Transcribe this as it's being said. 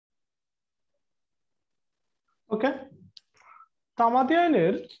ওকে, তামাদি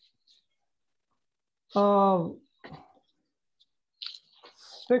আইনের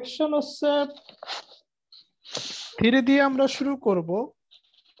সেকশন হচ্ছে 3 দিয়ে আমরা শুরু করব।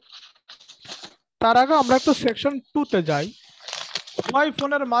 তার আগে আমরা একটু সেকশন 2 তে যাই। মোবাইল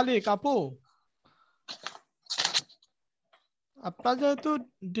ফোনের মালিক আপু, আপনার যেহেতু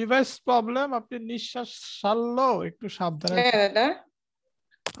ডিভাইস প্রবলেম, আপনি নিঃশ্বাস ছাড়লো একটু সাবধানে। হ্যাঁ দাদা,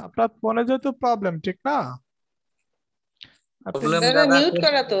 আপনার ফোনে যেহেতু প্রবলেম, ঠিক না? আপনি প্রবলেম দাদা দাদা মিউট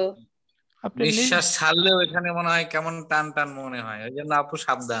করা তো। আপনি নিঃশ্বাস ছাড়লেও এখানে মনে হয় কেমন টান টান মনে হয়, ওই জন্য আপু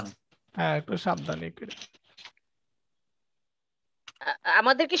সাবধান। হ্যাঁ, একটু সাবধানে করে।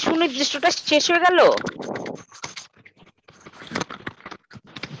 আমাদের কি সুনির্দিষ্টটা শেষ হয়ে গেল?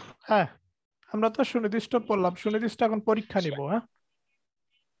 হ্যাঁ, আমরা তো সুনির্দিষ্ট পড়লাম, সুনির্দিষ্ট এখন পরীক্ষা নিব। হ্যাঁ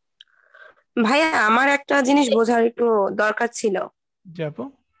ভাইয়া, আমার একটা জিনিস বোঝার একটু দরকার ছিল, জি আপু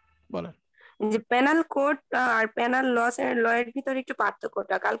বলেন। যে পেনাল কোড আর পেনাল ল এর ভিতরে একটু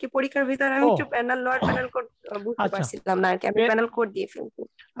পার্থক্যটা। কালকে পরীক্ষার ভিতরে আমি ও একটু পেনাল ল আর পেনাল কোড বুঝতে আচ্ছা, পারছিলাম না আর কি, আমি পেনাল কোড দিয়ে ফেলছি।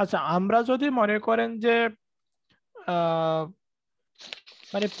 আচ্ছা আমরা যদি মনে করেন যে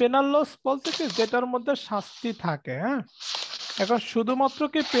মানে পেনাল লস বলতে কি যেটার মধ্যে শাস্তি থাকে। হ্যাঁ, এখন শুধুমাত্র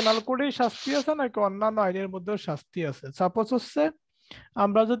কি পেনাল কোডেই শাস্তি আছে নাকি অন্যান্য আইনের মধ্যেও শাস্তি আছে? সাপোজ হচ্ছে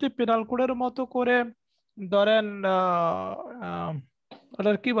আমরা যদি পেনাল কোডের মতো করে ধরেন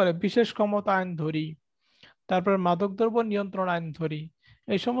ওটার কি বলে বিশেষ ক্ষমতা আইন ধরি, তারপর মাদকদ্রব্য নিয়ন্ত্রণ আইন ধরি,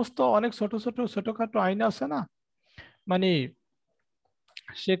 এই সমস্ত অনেক ছোট ছোট ছোটখাটো আইন আছে না, মানে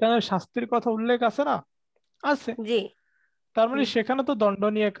সেখানে শাস্তির কথা উল্লেখ আছে না? আছে। জি। তার মানে সেখানে তো দণ্ড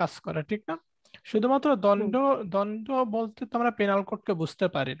নিয়ে কাজ করে, ঠিক না? শুধুমাত্র হুম। দণ্ড বলতে তো আমরা পেনাল কোডকে বুঝতে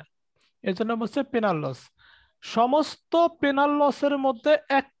পারি না, এর জন্য বলছে পেনাল লস। সমস্ত পেনাল লসের মধ্যে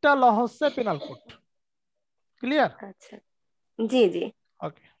একটা ল হচ্ছে পেনাল কোড। ক্লিয়ার? আচ্ছা, জি জি,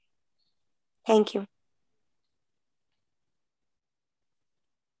 ওকে থ্যাংক ইউ।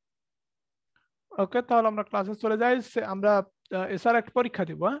 ওকে, তাহলে আমরা ক্লাসে চলে যাই। আমরা এসআর এক পরীক্ষা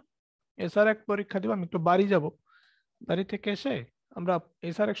দিব। হ্যাঁ, এসআর এক পরীক্ষা দিব। আমি একটু বাড়ি যাব, বাড়ি থেকে এসে আমরা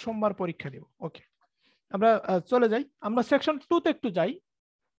এসআর এক সোমবার পরীক্ষা দিব। ওকে, আমরা চলে যাই। আমরা সেকশন 2 তে একটু যাই।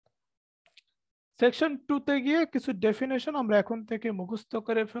 সেকশন 2 তে গিয়ে কিছু ডেফিনেশন আমরা এখন থেকে মুখস্থ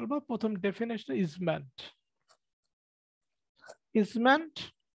করে ফেলবো। প্রথম ডেফিনেশন ইজমেন্ট। ইজমেন্ট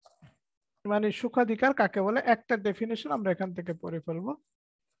মানে সুখাধিকার কাকে বলে, একটা ডেফিনেশন আমরা এখান থেকে পড়ে ফেলবো।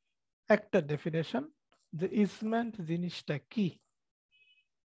 একটা ডেফিনেশন যে ইজমেন্ট জিনিসটা কি,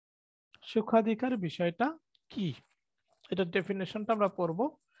 সুখাধিকার বিষয়টা কি, এটা ডেফিনেশনটা আমরা পড়বো।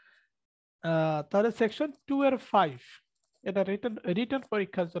 তাহলে সেকশন 2 এর 5 এটা রিটেন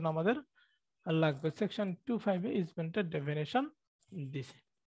পরীক্ষার জন্য আমাদের লাগবে। সেকশন 2.5 এ ইজমেন্টের ডেফিনেশন দিছে।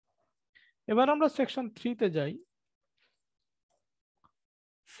 এবার আমরা সেকশন 3 তে যাই।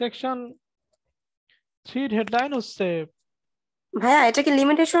 সেকশন 3 এর হেডলাইন হচ্ছে ভাইয়া, এটা কি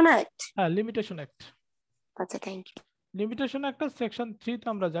লিমিটেশন অ্যাক্ট? হ্যাঁ, লিমিটেশন অ্যাক্ট। আচ্ছা, thank you. Limitation act section 3 তে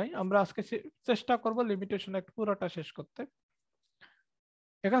আমরা যাই। আমরা আজকে চেষ্টা করব লিমিটেশন অ্যাক্ট পুরোটা শেষ করতে।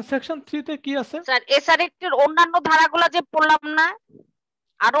 এখন সেকশন 3 তে কি আছে? স্যার এসআর একটির অন্যান্য ধারাগুলো যে পড়লাম না,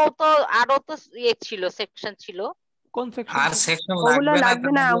 আরো তো ইয়ে ছিল, সেকশন ছিল। কোন সেকশন? আর সেকশন ওগুলো লাগবে না,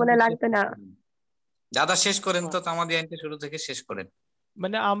 লাগবে না, ওগুলো লাগবে না। দাদা শেষ করেন তো, তামাদি আইনটা শুরু থেকে শেষ করেন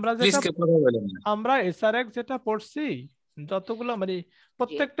মানে আমরা প্লিজ, যেটা কে কথা বলেন না। আমরা এসআর অ্যাক্ট যেটা পড়ছি, যতগুলো মানে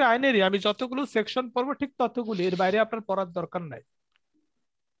প্রত্যেকটা আইনেরই আমি যতগুলো সেকশন পড়বো ঠিক ততগুলো, এর বাইরে আপনার পড়ার দরকার নাই।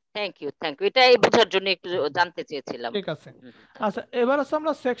 থ্যাংক ইউ, এটাই বোঝার জন্য একটু জানতে চেয়েছিলাম। ঠিক আছে। আচ্ছা, এবার আছে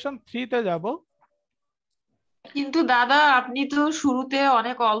আমরা সেকশন 3 তে যাব। কিন্তু দাদা, আপনি তো শুরুতে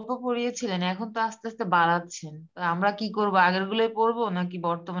অনেক অল্প পড়িয়েছিলেন, এখন তো আস্তে আস্তে বাড়াচ্ছেন। তো আমরা কি করবো, আগের গুলোই পড়বো নাকি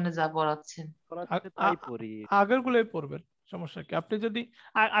বর্তমানে যা পড়াচ্ছেন? আগের গুলোই পড়বেন, সমস্যা কি? আপনি যদি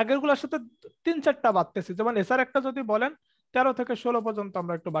আগের গুলোর সাথে 3-4টা বাড়তেছে, যেমন এসআর একটা যদি বলেন 13 থেকে 16 পর্যন্ত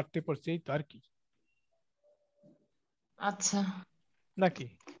আমরা একটু বাড়তি পড়ছি, এই তো আর কি। আচ্ছা, নাকি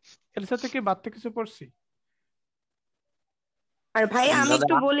এর সাথে কি বাড়তি কিছু পড়ছি? আর ভাইয়া, আমি দাদা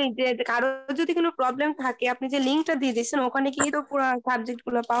একটু বলি যে কারো যদি কোনো প্রবলেম থাকে, আপনি যে লিঙ্কটা দিয়ে দিচ্ছেন ওখানে কি তো পুরো সাবজেক্ট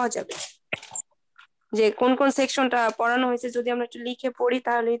গুলো পাওয়া যাবে, যে কোন কোন সেকশনটা পড়ানো হয়েছে। যদি আমরা একটু লিখে পড়ি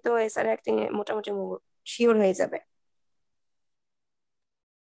তাহলেই তো এসআর অ্যাক্টিং মোটামুটি শিওর হয়ে যাবে।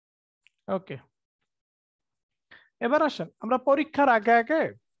 ওকে, এবার আসেন আমরা পরীক্ষার আগে আগে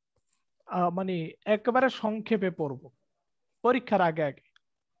মানে একেবারে সংক্ষেপে পড়ব, পরীক্ষার আগে আগে।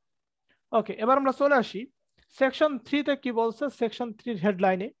 ওকে, এবার আমরা চলে আসি সেকশন 3 তে কি বলছে। সেকশন 3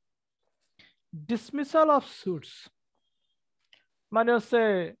 হেডলাইনে ডিসমিসাল অফ সুটস মানে হচ্ছে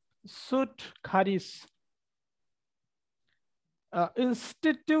সুট খারিজ,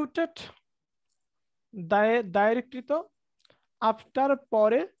 ইনস্টিটিউটেড দায়েরকৃত আফটার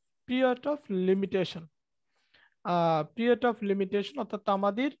পরে period of limitation, period of limitation অর্থাৎ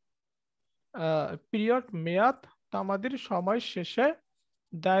তামাদির পিরিয়ড মেয়াদ তামাদির সময় শেষে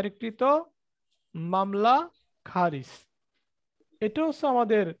দায়েরকৃত মামলা খারিজ। এটা হচ্ছে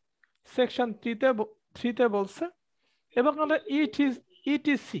আমাদের সেকশন 3-তে বলছে। এবং আমরা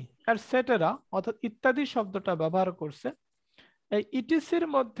ইটিসি এটসেটেরা অর্থাৎ ইত্যাদি শব্দটা ব্যবহার করছে। এই ইটিসির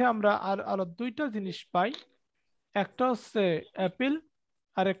মধ্যে আমরা আরো দুইটা জিনিস পাই, একটা হচ্ছে অ্যাপিল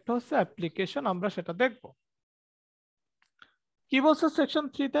আর একটা হচ্ছে অ্যাপ্লিকেশন। আমরা সেটা দেখব। কি বলছে সেকশন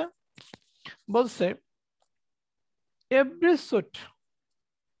 3-তে? বলছে এভরি সুট,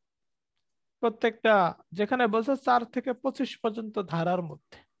 প্রত্যেকটা, যেখানে বলছে 4 থেকে 25 পর্যন্ত ধারার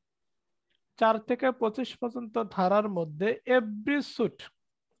মধ্যে, 4 থেকে 25 পর্যন্ত ধারার মধ্যে এভরি সুট,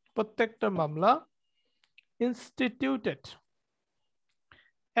 প্রত্যেকটা মামলা, ইনস্টিটিউটেড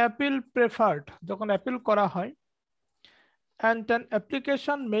অ্যাপিল প্রেফার্ড, যখন অ্যাপিল করা হয়, and an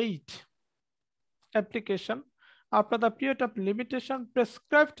application made application after the period of limitation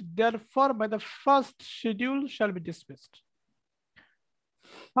prescribed therefore by the first schedule shall be dismissed.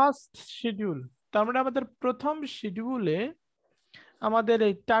 First schedule, তার মানে আমাদের প্রথম শিডিউলে আমাদের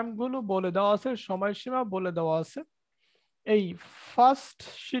এই টাইমগুলো বলে দেওয়া আছে, সময়সীমা বলে দেওয়া আছে। এই ফার্স্ট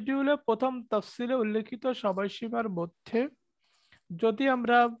শিডিউলে প্রথম তফসিলে উল্লেখিত সময়সীমার মধ্যে যদি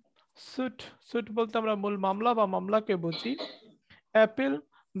আমরা সুট বলতে আমরা মূল মামলা বা মামলাকে বুঝি, অ্যাপিল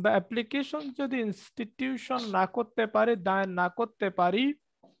বা অ্যাপ্লিকেশন যদি ইনস্টিটিউশন না করতে পারে, দায়ের না করতে পারি,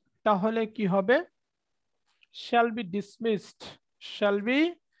 তাহলে কি হবে? Shall be dismissed, shall be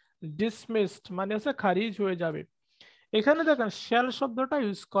dismissed মানে হচ্ছে খারিজ হয়ে যাবে। এখানে দেখেন শ্যাল শব্দটা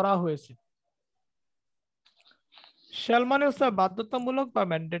ইউজ করা হয়েছে। শ্যাল মানে হচ্ছে বাধ্যতামূলক বা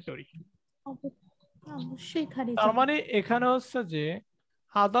ম্যান্ডেটরি। অবশ্যই খারিজ তার হবে। মানে এখানে হচ্ছে যে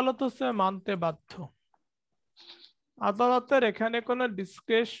আদালত হচ্ছে মানতে বাধ্য। আদালতের এখানে কোনো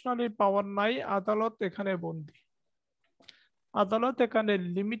ডিসক্রিশনারি পাওয়ার নাই, আদালত এখানে বন্দী। আদালত এখানে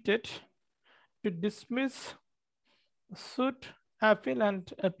limited two dismiss suit, appeal and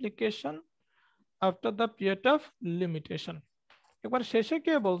application after the period of limitation. এবার শেষে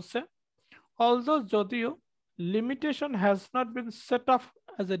কে বলছে, অলদো যদিও limitation has not been set of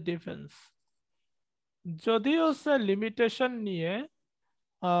as a defence, যদিও সে লিমিটেশন নিয়ে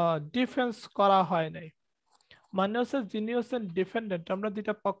ডিফেন্স করা হয় নাই, মানে হচ্ছে যিনি হচ্ছেন ডিফেন্ডেন্ট, আমরা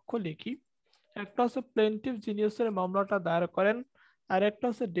দুইটা পক্ষ লিখি, একটা হচ্ছে প্লেন্টিফ যিনি হচ্ছে মামলাটা দায়ের করেন, আর একটা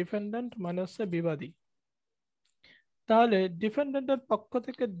হচ্ছে ডিফেন্ডেন্ট মানে হচ্ছে বিবাদী। তাহলে ডিফেন্ডেন্টের পক্ষ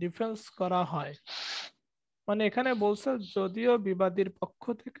থেকে ডিফেন্স করা হয়, মানে এখানে বলছে যদিও বিবাদীর পক্ষ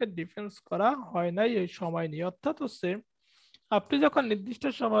থেকে ডিফেন্স করা হয় নাই এই সময় নিয়ে। অর্থাৎ হচ্ছে আপনি যখন নির্দিষ্ট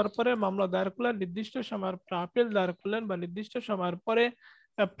সময়ের পরে মামলা দায়ের করলেন, নির্দিষ্ট সময়ের পরে আপিল দায়ের করলেন, বা নির্দিষ্ট সময়ের পরে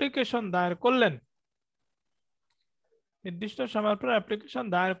অ্যাপ্লিকেশন দায়ের করলেন, নির্দিষ্ট সময়ের পরে অ্যাপ্লিকেশন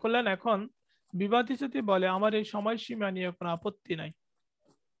দায়ের করলেন, এখন বিবাদী যদি বলে আমার এই সময়সীমা নিয়ে কোনো আপত্তি নাই,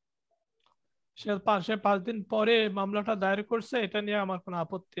 সে 5 দিন পরে মামলাটা দায়ের করছে, এটা নিয়ে আমার কোনো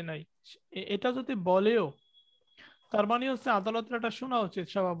আপত্তি নাই, এটা যদি বলেও, তার মানে হচ্ছে আদালতের এটা শোনা উচিত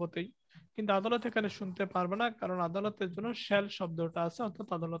স্বভাবতই, কিন্তু আদালত এখানে শুনতে পারবে না, কারণ আদালতের জন্য শ্যাল শব্দটা আছে, অর্থাৎ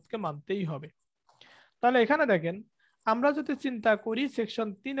আদালতকে মানতেই হবে। তাহলে এখানে দেখেন, আমরা যদি চিন্তা করি সেকশন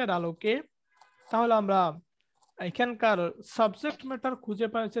 3-এর আলোকে, তাহলে আমরা এখানকার সাবজেক্ট ম্যাটার খুঁজে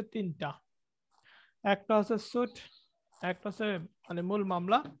পাইছে 3টা। একটা হচ্ছে সুট, একটা হচ্ছে মানে মূল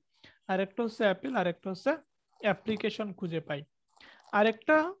মামলা, আর একটা হচ্ছে অ্যাপিল, আর একটা হচ্ছে অ্যাপ্লিকেশন খুঁজে পাই।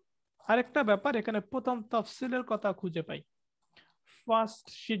 আরেকটা ব্যাপার, এখানে প্রথম তফসিলের কথা খুঁজে পাই, ফার্স্ট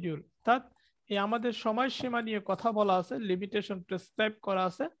শিডিউল, অর্থাৎ এই আমাদের সময়সীমা নিয়ে কথা বলা আছে, লিমিটেশন প্রেসক্রাইব করা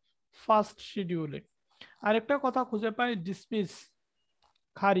আছে ফার্স্ট শিডিউলে। আরেকটা কথা খুঁজে পাই ডিসমিস,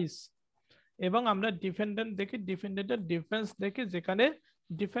 খারিজ। এবং আমরা ডিফেন্ডেন্ট দেখি, ডিফেন্ডেন্টের ডিফেন্স দেখি, যেখানে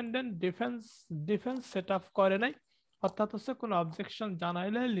ডিফেন্ডেন্ট ডিফেন্স সেট আপ করে নাই, অর্থাৎ হচ্ছে কোনো অবজেকশন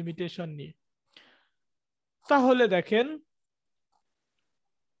জানাইলে লিমিটেশন নিয়ে। তাহলে দেখেন,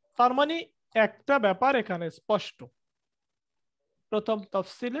 তার মানে একটা ব্যাপার এখানে স্পষ্ট, প্রথম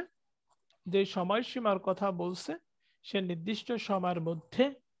তফসিলে যে সময়সীমার কথা বলছে, সে নির্দিষ্ট সময়ের মধ্যে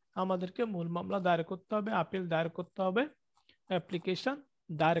আমাদেরকে মূল মামলা দায়ের করতে হবে, আপিল দায়ের করতে হবে, অ্যাপ্লিকেশন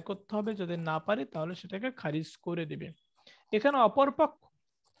দায়ের করতে হবে, যদি না পারে তাহলে সেটাকে খারিজ করে দিবে। এখানে অপরপক্ষ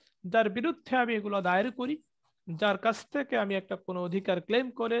যার বিরুদ্ধে আমি এগুলো দায়ের করি, যার কাছ থেকে আমি একটা কোনো অধিকার ক্লেম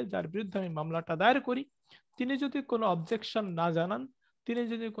করে যার বিরুদ্ধে আমি মামলাটা দায়ের করি, তিনি যদি কোনো অবজেকশন না জানান, তিনি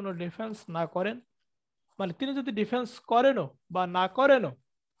যদি কোনো ডিফেন্স না করেন, মানে তিনি যদি ডিফেন্স করেনও বা না করেনও,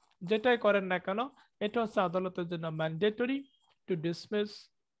 যেটাই করেন না কেন, এটা হচ্ছে আদালতের জন্য mandatory two dismiss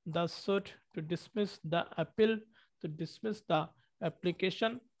the suit, two dismiss the appeal, two dismiss the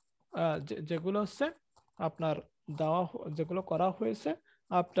application, যেগুলো হচ্ছে আপনার দেওয়া, যেগুলো করা হয়েছে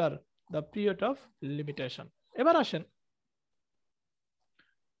after the period of limitation. এবার আসেন,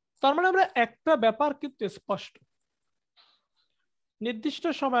 তার মানে আমরা একটা ব্যাপার কিন্তু স্পষ্ট, নির্দিষ্ট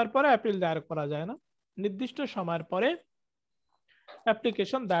সময়ের পরে অ্যাপিল দায়ের করা যায় না, নির্দিষ্ট সময়ের পরে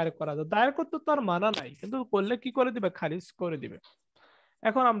অ্যাপ্লিকেশন দায়ের করা যায়। দায়ের করতে তার মানা নাই, কিন্তু করলে কি করে দিবে, খারিজ করে দিবে।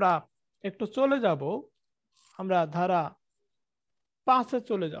 এখন আমরা একটু চলে যাব, আমরা ধারা 5-এ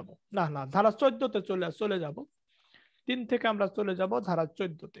চলে যাব, না না ধারা 14-তে চলে যাব, 3 থেকে আমরা চলে যাব ধারা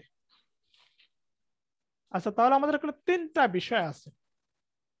 14-তে। আচ্ছা, তাহলে আমাদের এখানে 3টা বিষয় আছে।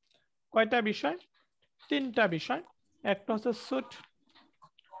 কয়টা বিষয়? 3টা বিষয়। একটা হচ্ছে সুট,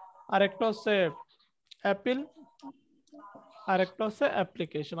 আরেকটা হচ্ছে অ্যাপিল, আরেকটা হচ্ছে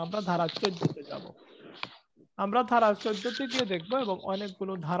অ্যাপ্লিকেশন। আমরা ধারা 14-তে যাব। আমরা ধারা 14-তে গিয়ে দেখবো, এবং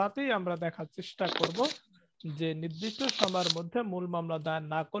অনেকগুলো ধারাতেই আমরা দেখার চেষ্টা করব যে নির্দিষ্ট সময়ের মধ্যে মূল মামলা দায়ের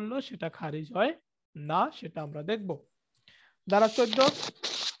না করলেও সেটা খারিজ হয় না, সেটা আমরা দেখব। ধারা 14।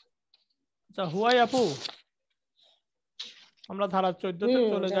 আচ্ছা হুয়াই আপু, আমরা ধারা 14-তে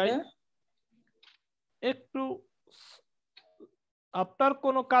চলে যাই। একটু আপনার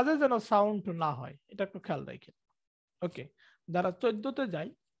কোনো কাজে যেন সাউন্ড না হয়, এটা একটু খেয়াল রাখেন। ওকে, ধারা 14-তে যাই।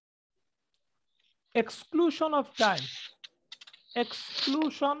 এক্সক্লুশন অফ টাইম,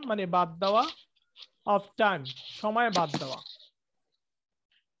 এক্সক্লুশন মানে বাদ দেওয়া, অফ টাইম সময় বাদ দেওয়া,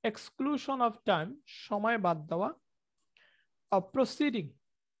 এক্সক্লুশন অফ টাইম সময় বাদ দেওয়া, of proceeding,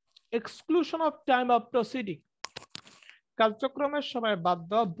 exclusion of time of proceeding কার্যক্রমের সময় বাদ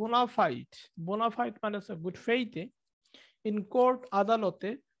দেওয়া, বোনাফাইড, বোনাফাইড মানে হচ্ছে গুড ফেইথে, ইন কোর্ট আদালতে,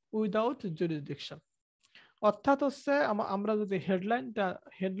 উইদাউট জুরিসডিকশন। অর্থাৎ হচ্ছে আমরা যদি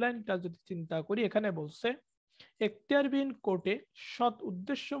হেডলাইনটা যদি চিন্তা করি, এখানে বলছে এখতিয়ারবিহীন কোর্টে সৎ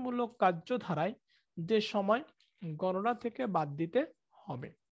উদ্দেশ্যমূলক কার্যধারায় যে সময় গণনা থেকে বাদ দিতে হবে।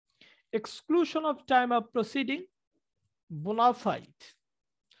 Exclusion of time of proceeding, bona fide,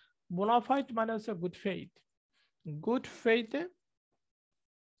 bona fide মানে হচ্ছে গুড ফেইথ, গুড ফেইথে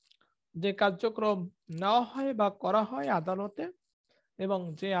যে কার্যক্রম নেওয়া হয় বা করা হয় আদালতে, এবং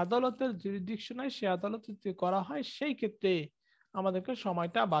যে আদালতের জুরিসডিকশনে সে আদালতে যে করা হয়, সেই ক্ষেত্রে আমাদেরকে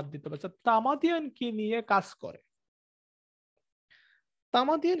সময়টা বাদ দিতে হবে। তামাদিয়ান কি নিয়ে কাজ করে?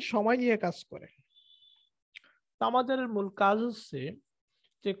 তামাদিয়ান সময় নিয়ে কাজ করে। তামাদিয়ানের মূল কাজ হচ্ছে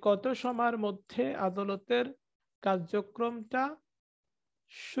যে কত সময়ের মধ্যে আদালতের কার্যক্রমটা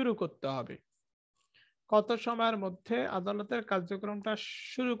শুরু করতে হবে, কত সময়ের মধ্যে আদালতের কার্যক্রমটা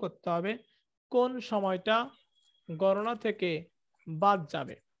শুরু করতে হবে, কোন সময়টা গণনা থেকে বাদ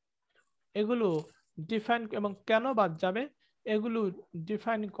যাবে, এগুলো ডিফাইন, এবং কেন বাদ যাবে এগুলো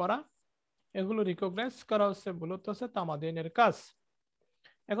ডিফাইন করা, এগুলো রিকগনাইজ করা হচ্ছে মূলত হচ্ছে তামাদিয়ানের কাজ।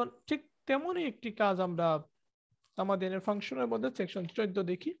 এখন ঠিক তেমনই একটি কাজ আমরা তামাদিয়ানের ফাংশনের মধ্যে সেকশন 14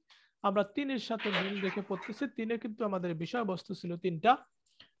 দেখি। আমরা 3-এর সাথে মিল রেখে পড়তেছি। 3-এ কিন্তু আমাদের বিষয়বস্তু ছিল 3টা,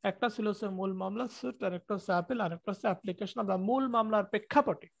 একটা ছিল হচ্ছে মূল মামলা সুট, আর একটা হচ্ছে আপিল, আর একটা হচ্ছে অ্যাপ্লিকেশন। আমরা মূল মামলার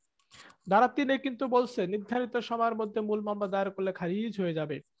প্রেক্ষাপটে ধারা 3-এ কিন্তু বলছে নির্ধারিত সময়ের মধ্যে মূল মামলা দায়ের করলে খারিজ হয়ে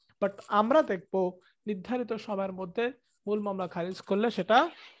যাবে, বাট আমরা দেখবো নির্ধারিত সময়ের মধ্যে মূল মামলা খারিজ করলে সেটা,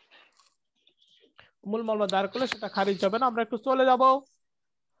 মূল মামলা দায়ের করলে সেটা খারিজ হবে না। আমরা একটু চলে যাব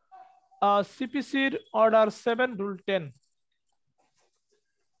সিপিসির অর্ডার 7 রুল 10,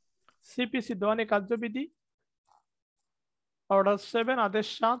 সিপিসি দেওয়ানি কার্যবিধি অর্ডার 7 আদেশ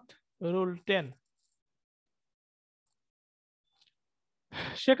 7 রুল 10।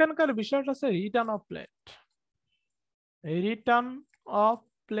 সেখানকার বিষয়টা হচ্ছে return of plant, return of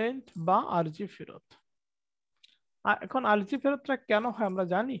plant বা আরজি ফেরত। এখন আরজি ফেরতটা কেন হয় আমরা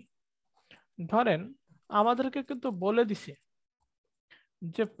জানি। ধরেন আমাদেরকে কিন্তু বলে দিছে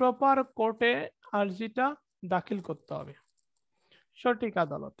যে প্রপার কোর্টে আরজিটা দাখিল করতে হবে, সঠিক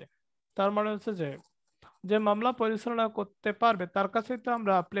আদালতে। তার মানে হচ্ছে যে মামলা পরিচালনা করতে পারবে তার কাছে তো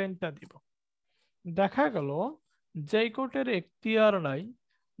আমরা প্লেনটা দিব। দেখা গেল যেই কোর্টের এখতিয়ার নাই,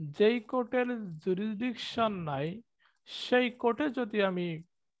 যেই কোর্টের জুরিসডিকশন নাই, সেই কোর্টে যদি আমি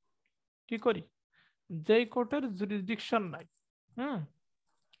কি করি, যেই কোর্টের জুরিসডিকশন নাই,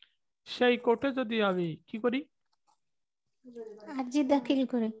 সেই কোর্টে যদি আমি কি করি, আর্জি দাখিল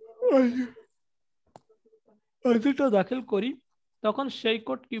করে, আর্জিটা দাখিল করি, তখন সেই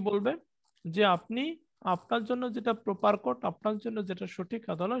কোর্ট কি বলবে যে আপনি, আপনার জন্য যেটা প্রপার কোর্ট, আপনার জন্য যেটা সঠিক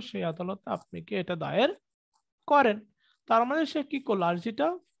আদালত, সেই আদালতে আপনি কি এটা দায়ের করেন। তার মানে সে কি করলো, আর্জিটা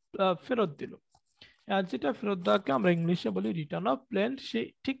ফেরত দিল। আর্জিটা ফেরত দেওয়াকে আমরা ইংলিশে বলি রিটার্ন অফ প্লেন্ট। সেই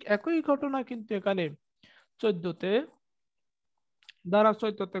ঠিক একই ঘটনা কিন্তু এখানে 14-তে, ধারা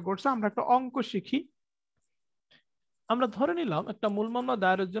 14-তে ঘটছে। আমরা একটা অঙ্ক শিখি। আমরা ধরে নিলাম একটা মূল মামলা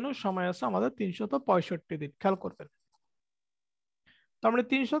দায়েরের জন্য সময় আছে আমাদের 365 দিন। খেয়াল করবেন, তার মানে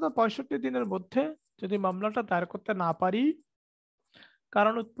 365 দিনের মধ্যে যদি মামলাটা দায়ের করতে না পারি,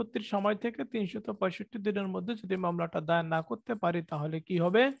 কারণ উৎপত্তির সময় থেকে 365 দিনের মধ্যে যদি মামলাটা দায়ের না করতে পারি তাহলে কি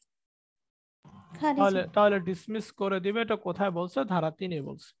হবে? খারিজ তাহলে ডিসমিস করে দিবে। এটা কোথায় বলছে? ধারা 3-এ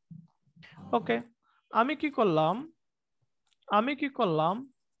বলছে। ওকে, আমি কি করলাম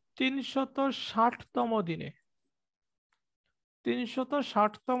 360তম দিনে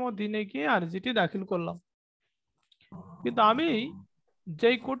 360তম দিনে গিয়ে আরজিটি দাখিল করলাম, কিন্তু আমি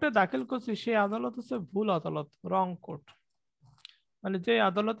যেই কোর্টে দাখিল করছি সেই আদালত হচ্ছে ভুল আদালত, রং কোর্ট। মানে যে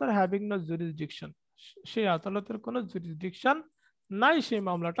আদালতের হ্যাভিং নো জুরিসডিকশন, সেই আদালতের কোনো জুরিসডিকশন নাই সেই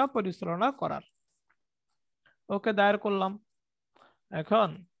মামলাটা পরিচালনা করার। ওকে, দায়ের করলাম। এখন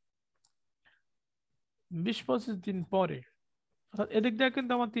 20-25 দিন পরে, অর্থাৎ এদিক দিয়ে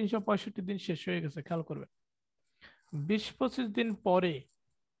কিন্তু আমার 365 দিন শেষ হয়ে গেছে, খেয়াল করবে। 20-25 দিন পরে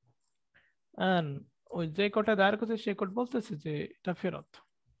ওই যে কোর্টে দায়ের করছে সেই কোর্ট বলতেছে যে এটা ফেরত,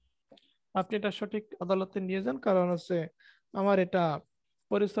 আপনি এটা সঠিক আদালতে নিয়ে যান, কারণ হচ্ছে আমার এটা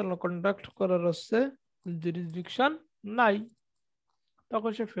পরিচালনা কন্ডাক্ট করার হচ্ছে জুরিসডিকশন নাই।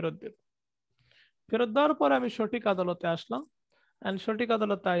 তখন সে ফেরত দেব। ফেরত দেওয়ার পরে আমি সঠিক আদালতে আসলাম। সঠিক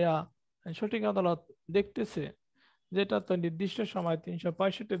আদালত সঠিক আদালত দেখতেছে যেটা তো নির্দিষ্ট সময়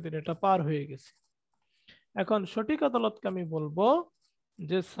 365 দিন, এটা পার হয়ে গেছে। এখন সঠিক আদালতকে আমি বলবো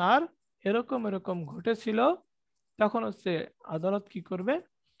যে স্যার এরকম এরকম ঘটেছিল। তখন হচ্ছে আদালত কি করবে,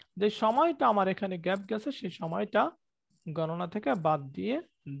 যে সময়টা আমার এখানে গ্যাপ গেছে সেই সময়টা গণনা থেকে বাদ দিয়ে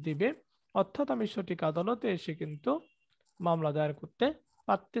দিবে। অর্থাৎ আমি সঠিক আদালতে এসে কিন্তু মামলা দায়ের করতে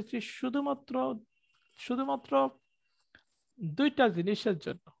পারতেছি শুধুমাত্র দুইটা জিনিসের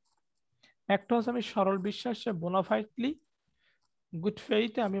জন্য। একটা হচ্ছে আমি সরল বিশ্বাসে বোনাফাইডলি গুড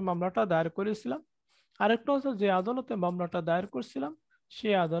ফেইথে আমি মামলাটা দায়ের করেছিলাম। আরেকটা হচ্ছে যে আদালতে মামলাটা দায়ের করছিলাম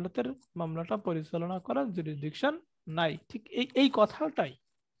সেই আদালতের মামলাটা পরিচালনা করার জুরিসডিকশন নাই। ঠিক এই কথাটাই।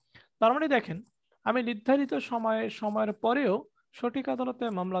 তার মানে দেখেন, আমি নির্ধারিত সময়ের পরেও সঠিক আদালতে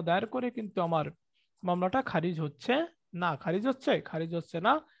মামলা দায়ের করে কিন্তু আমার মামলাটা খারিজ হচ্ছে না। খারিজ হচ্ছে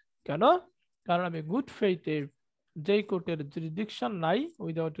না কেন? কারণ আমি গুড ফেইথে যেই কোর্টের জুরিসডিকশন নাই,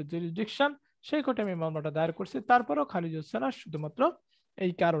 উইদাউট জুরিসডিকশন, সেই কোর্টে আমি মামলাটা দায়ের করছি, তারপরেও খারিজ হচ্ছে না, শুধুমাত্র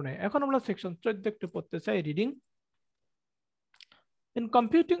এই কারণে। এখন আমরা সেকশন 14 একটু পড়তে চাই, রিডিং। ইন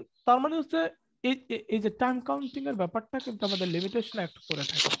কম্পিউটিং, তার মানে হচ্ছে এই যে টাইম কাউন্টিং এর ব্যাপারটা কিন্তু আমাদের লিমিটেশন অ্যাক্ট করে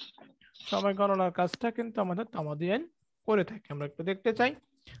থাকে। সময় গণনার কাজটা কিন্তু আমাদের তামাদি আইন করে থাকে। আমরা একটু দেখতে চাই,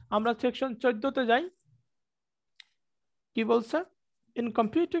 আমরা সেকশন 14-তে যাই। কি বলছে? In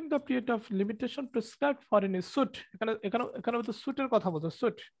computing the period of limitation prescribed for any suit, এখানে সুটের কথা বলছে।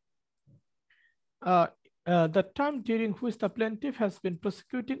 Suit, the time during which the plaintiff has been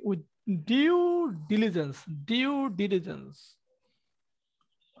prosecuting with due diligence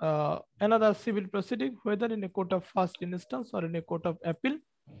another civil proceeding, whether in a court of first instance or in a court of appeal,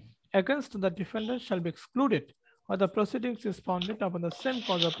 against the defendant shall be excluded, or the proceedings is founded upon the same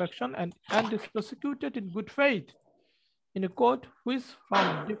cause of action and is prosecuted in good faith in a court which, from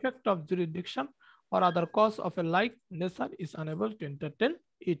defect of jurisdiction or other cause of a like nature, is unable to entertain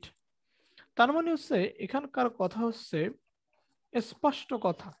it. তার মানে হচ্ছে এখানকার কথা হচ্ছে স্পষ্ট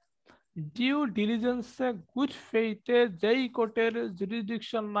কথা, due ডিলিজেন্সে good ফেইথে যেই কোর্টের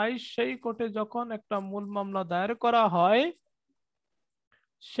জুরিসডিকশন নাই সেই কোর্টে যখন একটা মূল মামলা দায়ের করা হয়,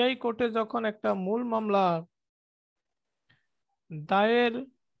 সেই কোর্টে যখন একটা মূল মামলা দায়ের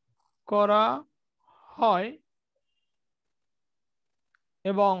করা হয়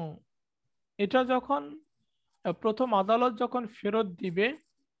এবং এটা যখন প্রথম আদালত যখন ফেরত দিবে,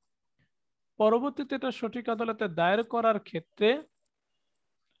 পরবর্তীতে এটা সঠিক আদালতে দায়ের করার ক্ষেত্রে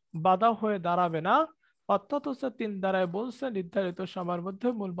বাধা হয়ে দাঁড়াবে না। অর্থাৎ হচ্ছে 3 ধারায় বলছে নির্ধারিত সময়ের মধ্যে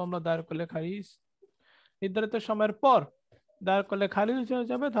মূল মামলা দায়ের করলে খারিজ, নির্ধারিত সময়ের পর দায়ের করলে খারিজ হয়ে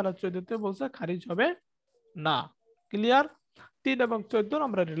যাবে। ধারা 14-তে বলছে খারিজ হবে না। ক্লিয়ার? 3 এবং 14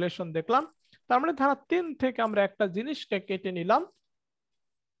 আমরা রিলেশন দেখলাম। তার মানে ধারা 3 থেকে আমরা একটা জিনিসকে কেটে নিলাম।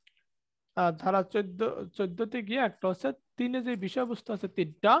 ধারা 14-তে গিয়ে একটা হচ্ছে 3-এ যে বিষয়বস্তু আছে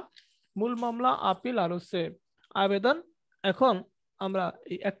 3টা, মূল মামলা, আপিল আর হচ্ছে আবেদন। এখন আমরা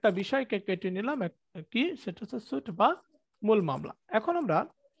এই একটা বিষয়কে কেটে নিলাম, কি সেটা হচ্ছে সুট বা মূল মামলা। এখন আমরা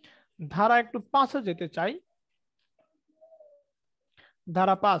ধারা একটু 5-এ যেতে চাই।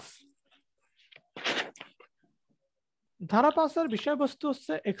 ধারা 5, ধারা 5-এর বিষয়বস্তু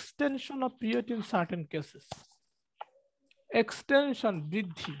হচ্ছে extension of period in certain cases. Extension,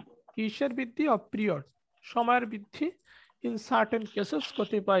 বৃদ্ধি, কিসের বৃদ্ধি? অফ পিরিয়ড, সময়ের বৃদ্ধি, ইন সার্টেন কেসেস,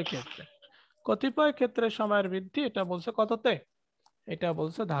 কতিপয় ক্ষেত্রে সময়ের বৃদ্ধি। এটা বলছে কততে? এটা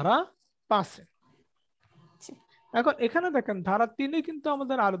বলছে ধারা 5-এ। এখন এখানে দেখেন ধারা 3-এ কিন্তু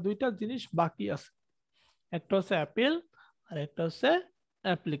আমাদের আর দুইটা জিনিস বাকি আছে, একটা হচ্ছে অ্যাপিল আর একটা হচ্ছে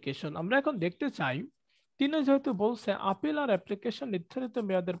অ্যাপ্লিকেশন। আমরা এখন দেখতে চাই 3 যেহেতু বলছে আপিল আর অ্যাপ্লিকেশন নির্ধারিত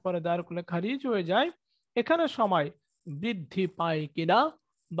মেয়াদের পরে দায়ের করলে খারিজ হয়ে যায়, এখানে সময় বৃদ্ধি পায় কিনা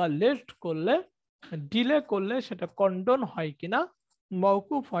বা লেট করলে, ডিলে করলে সেটা কন্ডন হয় কিনা,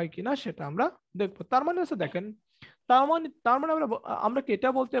 মওকুফ হয় কিনা সেটা আমরা দেখবো। তার মানে হচ্ছে দেখেন, তার মানে আমরা কি এটা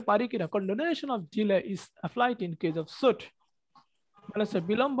বলতে পারি কিনা condonation of delay is applied in case of suit, মানে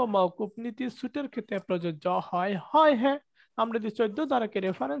বিলম্ব মওকুফ নীতি সুটের ক্ষেত্রে প্রযোজ্য হয়। হ্যাঁ, আমরা যদি 14 ধারাকে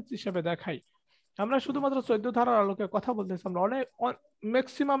রেফারেন্স হিসেবে দেখাই, আমরা শুধুমাত্র 14 ধারার আলোকে কথা বলতেছি, আমরা অনেক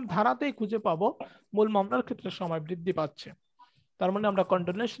ম্যাক্সিমাম ধারাতেই খুঁজে পাবো মূল মামলার ক্ষেত্রে সময় বৃদ্ধি পাচ্ছে। তার মানে আমরা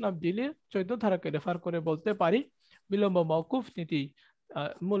কন্ডোনেশন অফ ডিলে 14 ধারাকে রেফার করে বলতে পারি বিলম্ব মওকুফ নীতি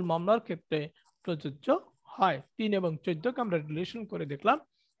মূল মামলার ক্ষেত্রে প্রযোজ্য হয়। 3 এবং 14 কে আমরা রিলেশন করে দেখলাম।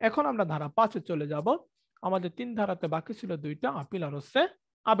 এখন আমরা ধারা 5 এ চলে যাব। আমাদের 3 ধারাতে বাকি ছিল 2টা, আপিল আর হচ্ছে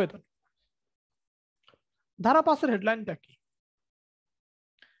আবেদন। ধারা 5 এর হেডলাইনটা কি?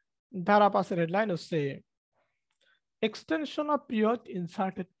 ধারা 5 এর হেডলাইন হচ্ছে extension of period in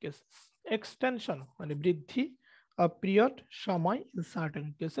certain cases. Extension মানে বৃদ্ধি, অফ পিরিয়ড সময়, ইন সার্টেন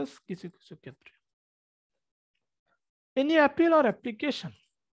কেসেস কিছু কিছু ক্ষেত্রে। এনি অ্যাপিল অর অ্যাপ্লিকেশন,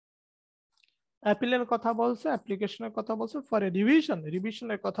 অ্যাপিলের কথা বলছে, অ্যাপ্লিকেশনের কথা বলছে, ফর এ রিভিশন,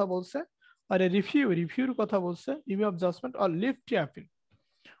 রিভিশনের কথা বলছে, আর এ রিভিউ, রিভিউর কথা বলছে, review of judgement or leave to appeal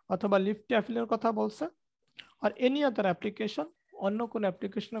অথবা লিভ টু অ্যাপিলের কথা বলছে, আর এনি আদার অ্যাপ্লিকেশন, অন্য কোন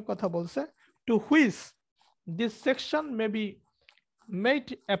অ্যাপ্লিকেশনের কথা বলছে, two which this section may be made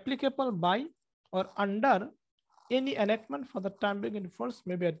applicable by or under any enactment for the time being in force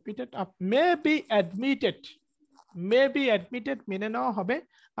may be admitted মেনে নেওয়া হবে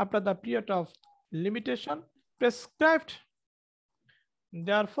after the period of limitation prescribed.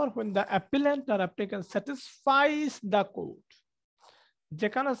 Therefore, when the appellant or applicant satisfies the court,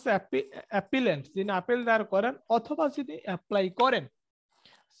 যেখানে appellant যিনি appeal দায়ের করেন অথবা যিনি apply করেন,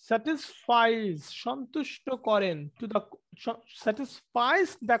 satisfies সন্তুষ্ট করেন, to the satisfies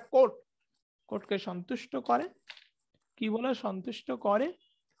the court, কোর্টকে সন্তুষ্ট করে। কি বলে সন্তুষ্ট করে?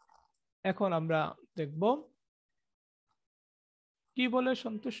 এখন আমরা দেখব কি বলে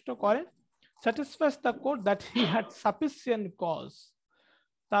সন্তুষ্ট করে। satisfies the court that he had sufficient cause,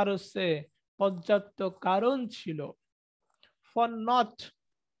 তার হচ্ছে পর্যাপ্ত কারণ ছিল, for not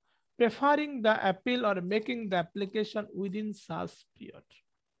preferring the appeal or making the application within such period.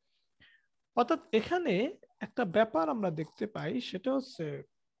 অর্থাৎ এখানে একটা ব্যাপার আমরা দেখতে পাই, সেটা হচ্ছে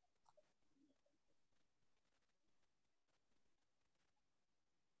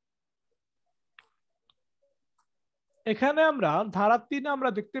এখানে আমরা ধারা 3 আমরা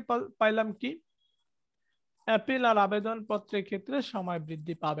দেখতে পাইলাম কি অ্যাপিল আর আবেদন পত্রের ক্ষেত্রে সময়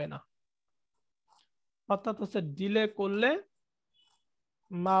বৃদ্ধি পাবে না, অর্থাৎ হচ্ছে ডিলে করলে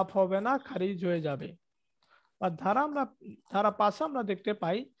মাফ হবে না, খারিজ হয়ে যাবে। আর ধারা 5 আমরা দেখতে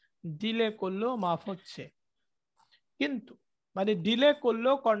পাই ডিলে করলেও মাফ হচ্ছে, কিন্তু মানে ডিলে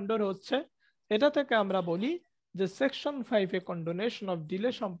করলেও কন্ডন হচ্ছে। এটা থেকে আমরা বলি যে section 5 A condonation of delay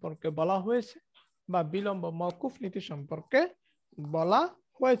সম্পর্কে বলা হয়েছে বা বিলম্ব মওকুফ নীতি সম্পর্কে বলা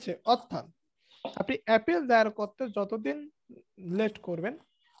হয়েছে। অর্থাৎ আপনি অ্যাপিল দায়ের করতে যতদিন লেট করবেন,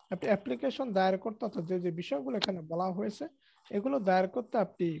 আপনি অ্যাপ্লিকেশন দায়ের করতে, অর্থাৎ যে বিষয়গুলো এখানে বলা হয়েছে এগুলো দায়ের করতে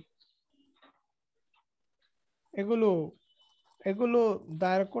আপনি এগুলো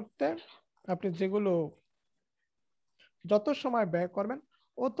দায়ের করতে আপনি যেগুলো যত সময় ব্যয় করবেন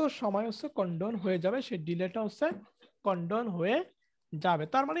অত সময় হচ্ছে কন্ডন হয়ে যাবে, সেই ডিলেটা হচ্ছে কন্ডন হয়ে যাবে।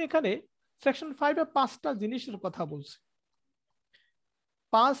 তার মানে এখানে সেকশন 5 এ 5টা জিনিসের কথা বলছে,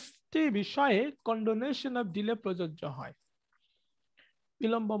 5টি বিষয়ে কন্ডোনেশন অফ ডিলে প্রযোজ্য হয়,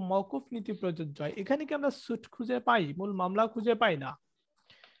 বিলম্ব মওকুফ নীতি প্রযোজ্য হয়। এখানে কি আমরা সুট খুঁজে পাই? মূল মামলা খুঁজে পাই না।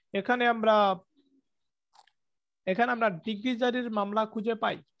 এখানে আমরা ডিগ্রি জারির মামলা খুঁজে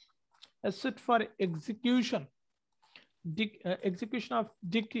পাই, suit for execution of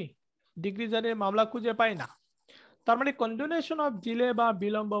degree জারির মামলা খুঁজে পাই না। তার মানে কন্ডোনেশন অফ ডিলে বা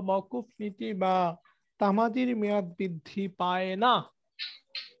বিলম্ব মওকুফ নীতি বা তামাদির মেয়াদ বৃদ্ধি পায় না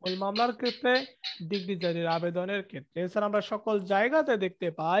মূল মামলার ক্ষেত্রে, ডিগ্রি জারির আবেদনের ক্ষেত্রে। এছাড়া আমরা সকল জায়গাতে দেখতে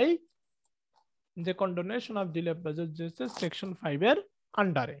পাই যে কন্ডোনেশন অফ ডিলে প্রযোজ্য হচ্ছে সেকশন 5 এর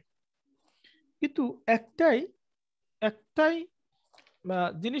আন্ডারে। কিন্তু একটাই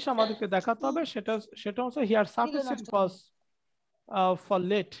জিনিস আমাদেরকে দেখাতে হবে, সেটা হচ্ছে here sufficient cause for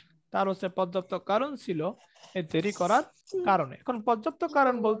late, তার হচ্ছে পর্যাপ্ত কারণ ছিল এই দেরি করার কারণে। এখন পর্যাপ্ত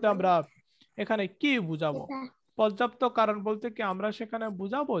কারণ বলতে আমরা এখানে কি বুঝাবো? পর্যাপ্ত কারণ বলতে কি আমরা সেখানে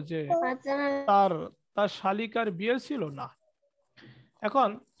বুঝাবো যে তার শালিকার বিয়ে ছিল না। এখন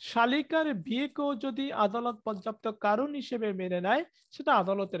শালিকার বিয়েকেও যদি আদালত পর্যাপ্ত কারণ হিসেবে মেনে নেয়, সেটা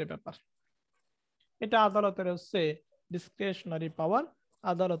আদালতের ব্যাপার, এটা আদালতের হচ্ছে ডিসক্রিশনারি পাওয়ার,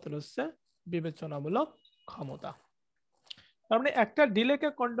 আদালতের হচ্ছে বিবেচনামূলক ক্ষমতা। তার মানে একটা ডিলেকে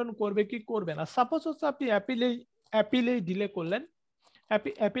কন্ডন করবে কি করবে না। সাপোজ হচ্ছে আপনি অ্যাপিলেই ডিলে করলেন,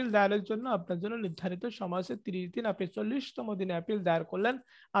 অ্যাপিল দায়েরের জন্য আপনার জন্য নির্ধারিত সময় আছে 30 দিন, আপনি 40তম দিনে অ্যাপিল দায়ের করলেন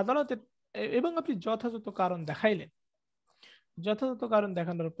আদালতে এবং আপনি যথাযথ কারণ দেখাইলেন। যথাযথ কারণ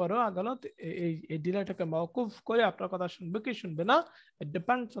দেখানোর পরেও আদালত এই ডিলেটাকে মওকুফ করে আপনার কথা শুনবে কি শুনবে না, it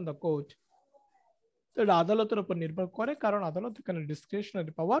depends on the court. এটা আদালতের উপর নির্ভর করে, কারণ আদালত এখানে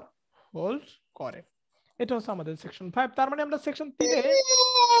ডিসক্রিশনারি পাওয়ার হোল্ড করে। এটা হচ্ছে আমাদের সেকশন 5। তার মানে আমরা সেকশন 3 এ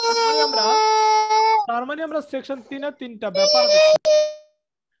আমরা সেকশন 3 এ তিনটা ব্যাপার দেখতে পাই।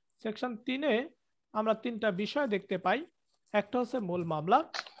 সেকশন 3 এ আমরা তিনটা বিষয় দেখতে পাই। একটা হচ্ছে মূল মামলা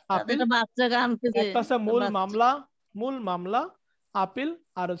আপিল, একটা হচ্ছে মূল মামলা আপিল,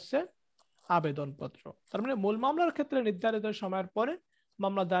 আর হচ্ছে আবেদনপত্র। তার মানে মূল মামলার ক্ষেত্রে নির্ধারিত সময়ের পরে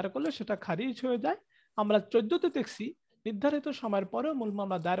মামলা দায়ের করলে সেটা খারিজ হয়ে যায়। আমরা 14তে দেখছি নির্ধারিত সময়ের পরে মূল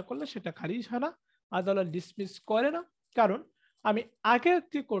মামলা দায়ের করলে সেটা খারিজ হয় না, আদালত ডিসমিস করে না। কারণ আমি আগে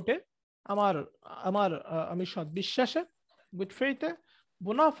একটি কোর্টে আমি সৎ বিশ্বাসে গুড ফেইথে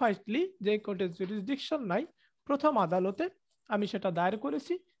বোনাফাইডলি যে কোর্টের জুরিসডিকশন নাই প্রথম আদালতে আমি সেটা দায়ের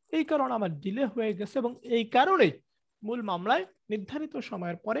করেছি, এই কারণে আমার ডিলে হয়ে গেছে এবং এই কারণেই মূল মামলায় নির্ধারিত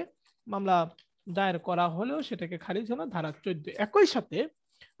সময়ের পরে মামলা দায়ের করা হলেও সেটাকে খারিজ হলো ধারা 14। একই সাথে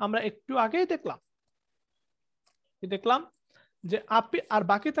আমরা একটু আগেই দেখলাম যে আপিল আর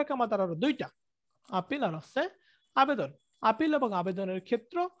বাকি থাকে আমাদের আরো দুইটা, আপিল আর হচ্ছে আবেদন। আপিল এবং আবেদনের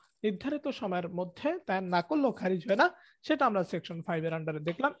ক্ষেত্র নির্ধারিত সময়ের মধ্যে দায়ের না করলেও খারিজ হয় না, সেটা আমরা সেকশন 5 এর আন্ডারে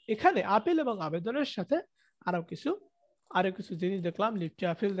দেখলাম। এখানে আপিল এবং আবেদনের সাথে আরো কিছু জিনিস দেখলাম, লিফটি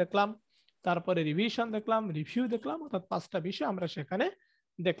আপিল দেখলাম, তারপরে রিভিশন দেখলাম, রিভিউ দেখলাম, অর্থাৎ 5টা বিষয় আমরা সেখানে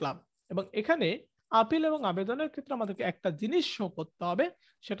দেখলাম। এবং এখানে আপিল এবং আবেদনের ক্ষেত্রে আমাদেরকে একটা জিনিস শো করতে হবে,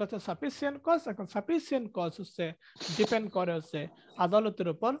 সেটা হচ্ছে সাফিসিয়েন্ট কজ। এখন সাফিসিয়েন্ট কজ হচ্ছে ডিপেন্ড করে হচ্ছে আদালতের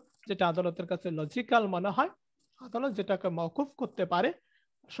উপর, যেটা আদালতের কাছে লজিক্যাল মনে হয়, আদালত যেটাকে মওকুফ করতে পারে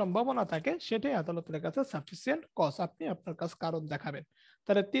সম্ভাবনা থাকে, সেটাই আদালতের কাছে সাফিসিয়েন্ট কজ। আপনি আপনার কাছে কারণ দেখাবেন।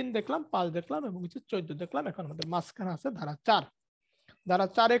 তাহলে 3 দেখলাম, 5 দেখলাম এবং 14 দেখলাম। এখন আমাদের মাঝখানে আছে ধারা 4। ধারা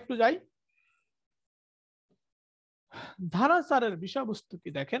 4 একটু যাই। ধারা 4 বিষয়বস্তু কি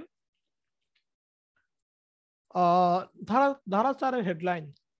দেখেন, ধারা 4 headline,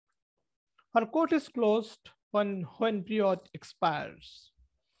 R court is closed when period expires।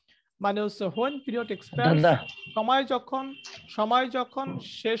 মানে হচ্ছে when period expires, সময় যখন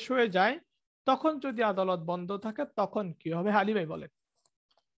শেষ হয়ে যায় তখন যদি আদালত বন্ধ থাকে তখন কি হবে? আলী ভাই বলেন।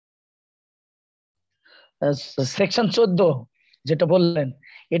 সেকশন 14 যেটা বললেন,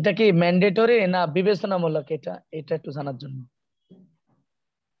 এটা কি ম্যান্ডেটরি না বিবেচনামূলক? এটা একটু জানার জন্য।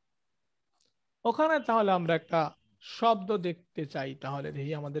 ওখানে তাহলে আমরা একটা শব্দ দেখতে চাই, তাহলে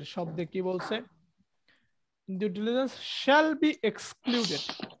দেখি আমাদের শব্দে কি বলছে। Due diligence shall be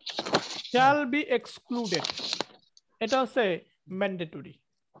excluded, এটা হচ্ছে ম্যান্ডেটরি,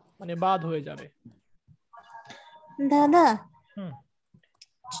 মানে বাদ হয়ে যাবে। দাদা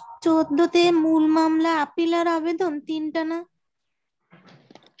 14তে মূল মামলা আপিল আর আবেদন তিনটা না?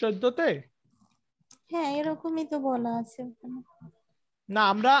 14তে হ্যাঁ এরকমই তো বলা আছে। না,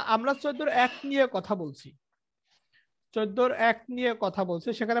 আমরা 14(1) নিয়ে কথা বলছি। 14(1) নিয়ে কথা বলছি,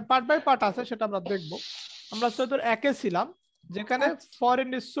 সেখানে পার্ট বাই পার্ট আছে, সেটা আমরা দেখব। আমরা 14(1) ছিলাম, যেখানে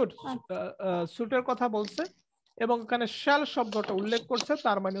ফরেন সুটের কথা বলছে এবং এখানে শ্যাল শব্দটা উল্লেখ করছে,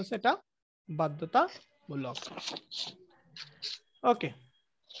 তার মানে সেটা বাধ্যতামূলক। ওকে,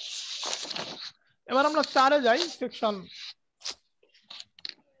 এবার আমরা 4-এ যাই। সেকশন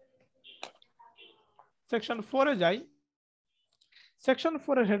 4-এ যাই। সেকশন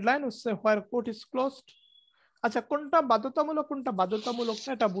 4-এর হেডলাইন হচ্ছে হোয়ার কোর্ট ইজ ক্লোজড। আচ্ছা, কোনটা বাধ্যতামূলক কোনটা বাধ্যতামূলক না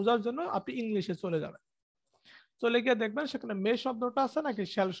এটা বোঝার জন্য আপনি ইংলিশে চলে যাবেন। চলে গিয়ে দেখবেন সেখানে মে শব্দটা আছে নাকি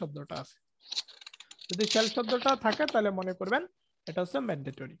শ্যাল শব্দটা আছে। যদি শ্যাল শব্দটা থাকে তাহলে মনে করবেন এটা হচ্ছে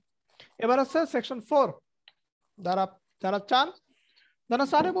ম্যান্ডেটরি। এবার আছে সেকশন 4 ধারা 4। ধারা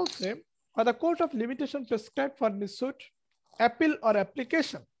 4-এ বলছে the court of limitation prescribed for this suit, appeal or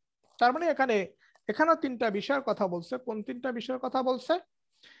application। তার মানে এখানে তিনটা বিষয়ের কথা বলছে। কোন তিনটা বিষয়ের কথা বলছে?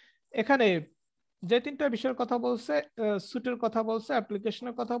 এখানে যে তিনটা বিষয়ের কথা বলছে, সুটের কথা বলছে,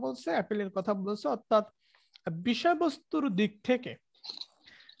 অ্যাপ্লিকেশনের কথা বলছে, অ্যাপিলের কথা বলছে। অর্থাৎ বিষয়বস্তুর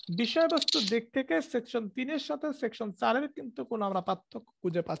দিক থেকে সেকশন 3-এর সাথে সেকশন 4-এর কিন্তু কোনো আমরা পার্থক্য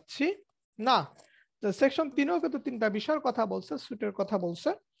খুঁজে পাচ্ছি না। সেকশন 3-এও কিন্তু তিনটা বিষয়ের কথা বলছে, সুটের কথা বলছে,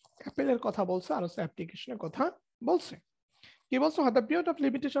 অ্যাপিলের কথা বলছে, আর হচ্ছে অ্যাপ্লিকেশনের কথা বলছে। কি বলছে? the period of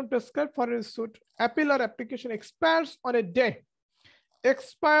limitation prescribed for a suit, appeal or application expires on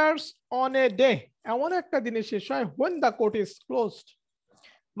a day। এমন একটা দিনে শেষ হয় when the court is closed।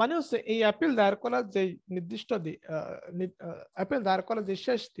 মানে হচ্ছে এই অ্যাপিল দায়ের করার যে নির্দিষ্ট অ্যাপিল দায়ের করার যে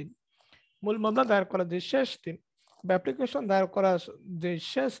শেষ দিন, মূল মামলা দায়ের করার যে শেষ দিন বা অ্যাপ্লিকেশন দায়ের করার যে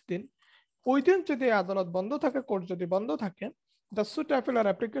শেষ দিন, ওই দিন যদি আদালত বন্ধ থাকে, কোর্ট যদি বন্ধ থাকে, the suit appeal or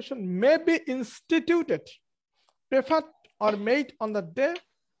application may be instituted, preferred or made on the day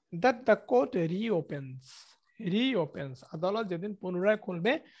that the court reopens. আদালত যেদিন পুনরায়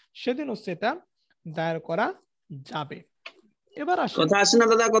খুলবে সেদিন সেটা দায়ের করা যাবে। এবার আসেন, কথা আসে না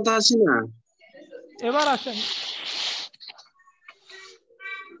দাদা, কথা আসে না।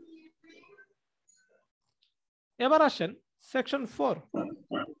 এবার আসেন সেকশন 4।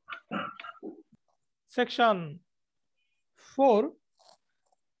 সেকশন 4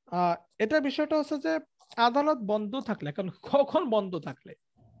 এটা বিষয়টা হচ্ছে যে আদালত বন্ধ থাকলে, এখন কখন বন্ধ থাকলে,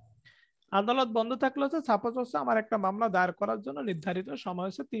 আদালত বন্ধ থাকলে হচ্ছে সাপোজ হচ্ছে আমার একটা মামলা দায়ের করার জন্য নির্ধারিত সময়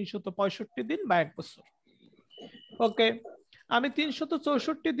হচ্ছে 365 দিন বা 1 বছর। ওকে, আমি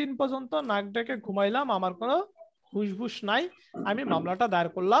 364 দিন পর্যন্ত নাক ডেকে ঘুমাইলাম, আমার কোনো হুশবুশ নাই, আমি মামলাটা দায়ের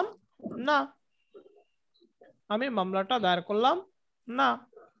করলাম না,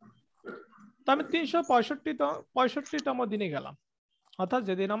 তো আমি 365তম দিনে গেলাম, অর্থাৎ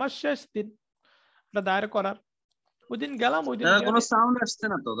যেদিন আমার শেষ দিন এটা দায়ের করার, ওই দিন গেলাম। ওই দিন কোনো সাউন্ড আসছে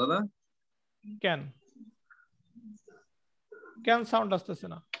না তো দাদা? কেন সাউন্ড আসতেছে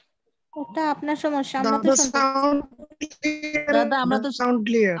না? ওটা আপনার সমস্যা, আমরা তো দাদা আমরা তো সাউন্ড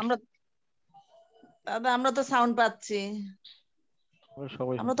ক্লিয়ার, আমরা তো সাউন্ড পাচ্ছি,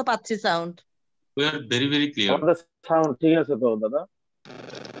 আমরা তো পাচ্ছি sound. We are very very clear. আমাদের সাউন্ড ঠিক আছে তো দাদা?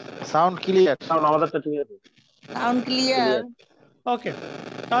 সাউন্ড ক্লিয়ার, সাউন্ড আমাদেরটা ঠিক আছে, সাউন্ড ক্লিয়ার। ওকে,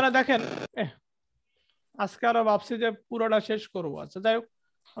 তাহলে দেখেন আজকে আরো ভাবছি যে পুরোটা শেষ করবো। আচ্ছা যাই হোক,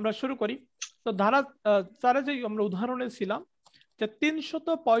 আমরা শুরু করি। তো ধারা 4 যে আমরা উদাহরণে ছিলাম যে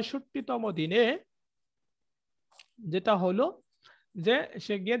 365তম দিনে যেটা হলো যে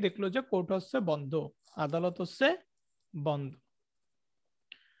সে গিয়ে দেখলো যে কোর্ট হচ্ছে বন্ধ, আদালত হচ্ছে বন্ধ।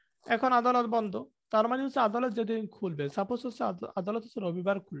 এখন আদালত বন্ধ, তার মানে হচ্ছে আদালত যেদিন খুলবে, সাপোজ হচ্ছে আদালত হচ্ছে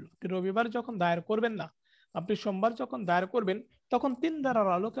রবিবার খুললো, রবিবার যখন দায়ের করবেন না, আপনি সোমবার যখন দায়ের করবেন তখন 3 ধারার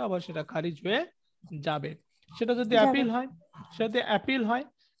আলোকে আবার সেটা খারিজ হয়ে যাবে। সেটা যদি অ্যাপিল হয়,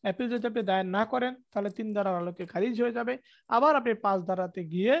 অ্যাপিল যদি আপনি দায়ের না করেন তাহলে 3 ধারার আলোকে খারিজ হয়ে যাবে। আবার আপনি 5 ধারাতে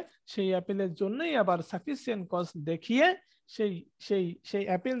গিয়ে সেই অ্যাপিলের জন্যই আবার সাফিসিয়েন্ট কজ দেখিয়ে সেই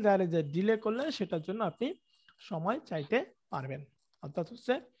অ্যাপিল দায়ের যে ডিলে করলেন সেটার জন্য আপনি সময় চাইতে পারবেন, অর্থাৎ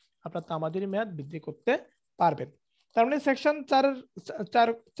হচ্ছে আপনার তামাদির মেয়াদ বৃদ্ধি করতে পারবেন। তার মানে সেকশন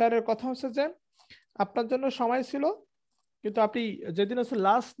 4-এর কথা হচ্ছে যে আপনার জন্য সময় ছিল, কিন্তু আপনি যেদিন হচ্ছে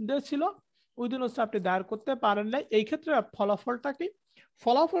লাস্ট ডে ছিল ওই দিন হচ্ছে আপনি দায়ের করতে পারেন নাই। এই ক্ষেত্রে ফলাফলটা কি?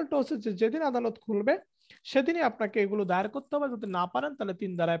 ফলাফলটা হচ্ছে যে যেদিন আদালত খুলবে সেদিনই আপনাকে এগুলো দায়ের করতে হবে। যদি না পারেন তাহলে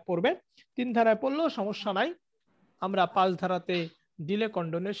 3 ধারায় পড়বে, 3 ধারায় পড়লেও সমস্যা নাই, আমরা 5 ধারাতে ডিলে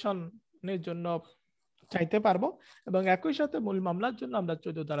কন্ডোনেশনের জন্য চাইতে পারবো এবং একই সাথে মূল মামলার জন্য আমরা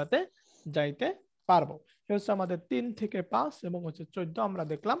 14 ধারাতে যাইতে পারবো। এটা হচ্ছে আমাদের 3 থেকে 5 এবং হচ্ছে 14 আমরা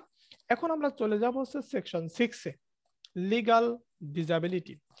দেখলাম। এখন আমরা চলে যাব হচ্ছে সেকশন 6-এ, লিগাল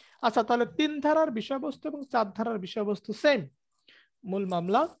ডিসএবিলিটি। আচ্ছা, তাহলে 3 ধারার বিষয়বস্তু এবং 4 ধারার বিষয়বস্তু সেম, মূল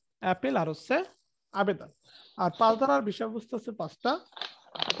মামলা, অ্যাপিল আর হচ্ছে আবেদন। আর 5 ধারার বিষয়বস্তু হচ্ছে 5টা,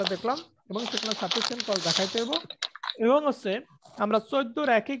 এটা দেখলাম এবং সেখানে সাফিসিয়েন্ট কজ দেখাইতে হবে। এবং হচ্ছে আমরা 14-র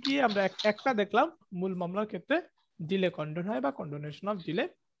 1-এ গিয়ে আমরা একটা দেখলাম মূল মামলার ক্ষেত্রে ডিলে কন্ডোন হয় বা কন্ডোনেশন অফ ডিলে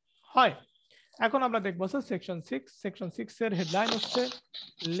হয়। এখন আমরা দেখবো সেকশন 6। সেকশন 6-এর হেডলাইন হচ্ছে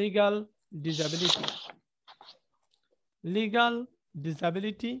লিগাল ডিসএবিলিটি। লিগাল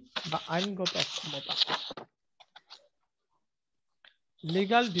ডিসএবিলিটি বা আইনগত অক্ষমতা।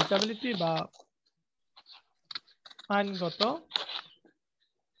 লিগাল ডিসএবিলিটি বা আইনগত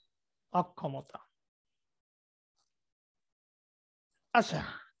অক্ষমতা। আচ্ছা,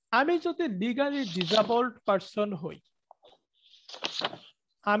 আমি যদি লিগালি ডিসেবলড পারসন হই,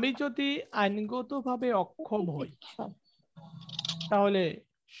 আমি যদি আইনগতভাবে অক্ষম হই, তাহলে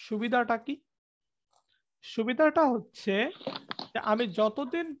সুবিধাটা কি? সুবিধাটা হচ্ছে যে আমি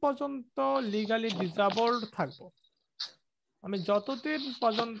যতদিন পর্যন্ত লিগালি ডিসেবলড থাকবো, আমি যতদিন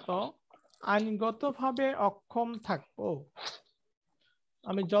পর্যন্ত আইনগতভাবে অক্ষম থাকবো,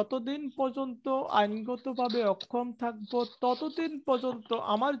 আমি যতদিন পর্যন্ত আইনগতভাবে অক্ষম থাকবো ততদিন পর্যন্ত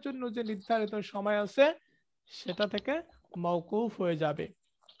আমার জন্য যে নির্ধারিত সময় আছে সেটা থেকে মওকুফ হয়ে যাবে,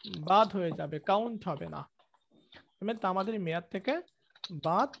 বাদ হয়ে যাবে, কাউন্ট হবে না, আমাদের মেয়াদ থেকে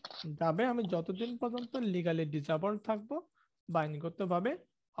বাদ যাবে আমি যতদিন পর্যন্ত লিগালি ডিসেবলড থাকবো বা আইনগতভাবে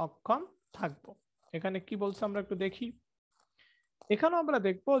অক্ষম থাকবো। এখানে কি বলছে আমরা একটু দেখি। এখানে আমরা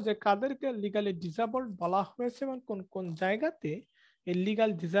দেখবো যে কাদেরকে লিগালি ডিসেবলড বলা হয়েছে এবং কোন কোন জায়গাতে এই লিগাল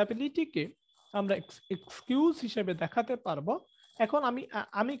ডিসএবিলিটিকে আমরা এক্সকিউজ হিসেবে দেখাতে পারবো। এখন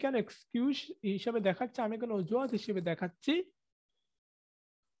আমি কেন এক্সকিউজ হিসেবে দেখাচ্ছি, আমি কেন অজুহাত হিসেবে দেখাচ্ছি?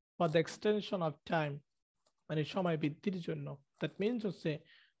 For the extension of time, মানে সময় বৃদ্ধির জন্য। দ্যাট মিনস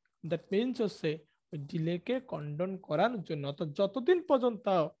হচ্ছে ডিলেকে কন্ডন করার জন্য। অর্থাৎ যতদিন পর্যন্ত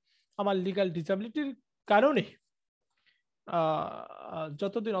আমার লিগ্যাল ডিসএবিলিটির কারণে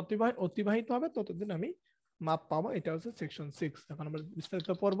যতদিন অতিবাহিত হবে ততদিন আমি মাপ পাবো। এটা হচ্ছে সেকশন 6। এখন আমরা বিস্তারিত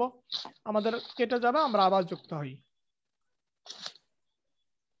পড়বো, আমাদের কেটে যাবে, আমরা আবার যুক্ত হই।